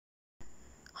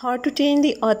How to change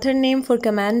the author name for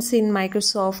commands in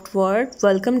Microsoft Word.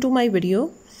 Welcome to my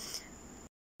video.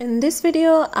 In this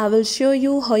video, I will show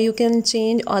you how you can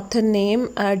change author name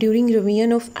during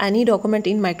revision of any document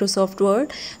in Microsoft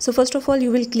Word. So first of all, you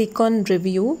will click on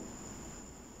review.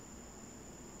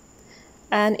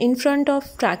 And in front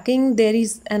of tracking, there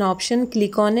is an option,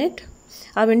 click on it.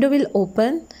 A window will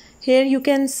open. Here you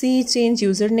can see change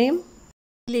username.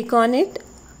 Click on it.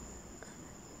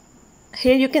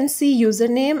 Here you can see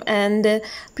username, and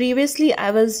previously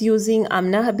I was using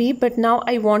Amna Habib, but now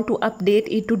I want to update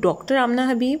it to Dr. Amna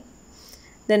Habib.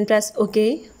 Then press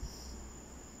OK.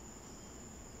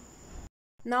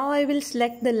 Now I will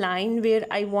select the line where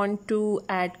I want to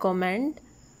add comment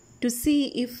to see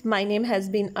if my name has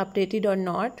been updated or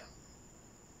not.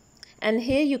 And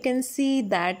here you can see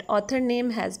that author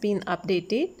name has been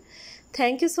updated.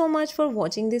 Thank you so much for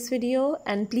watching this video,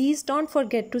 and please don't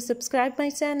forget to subscribe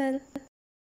my channel.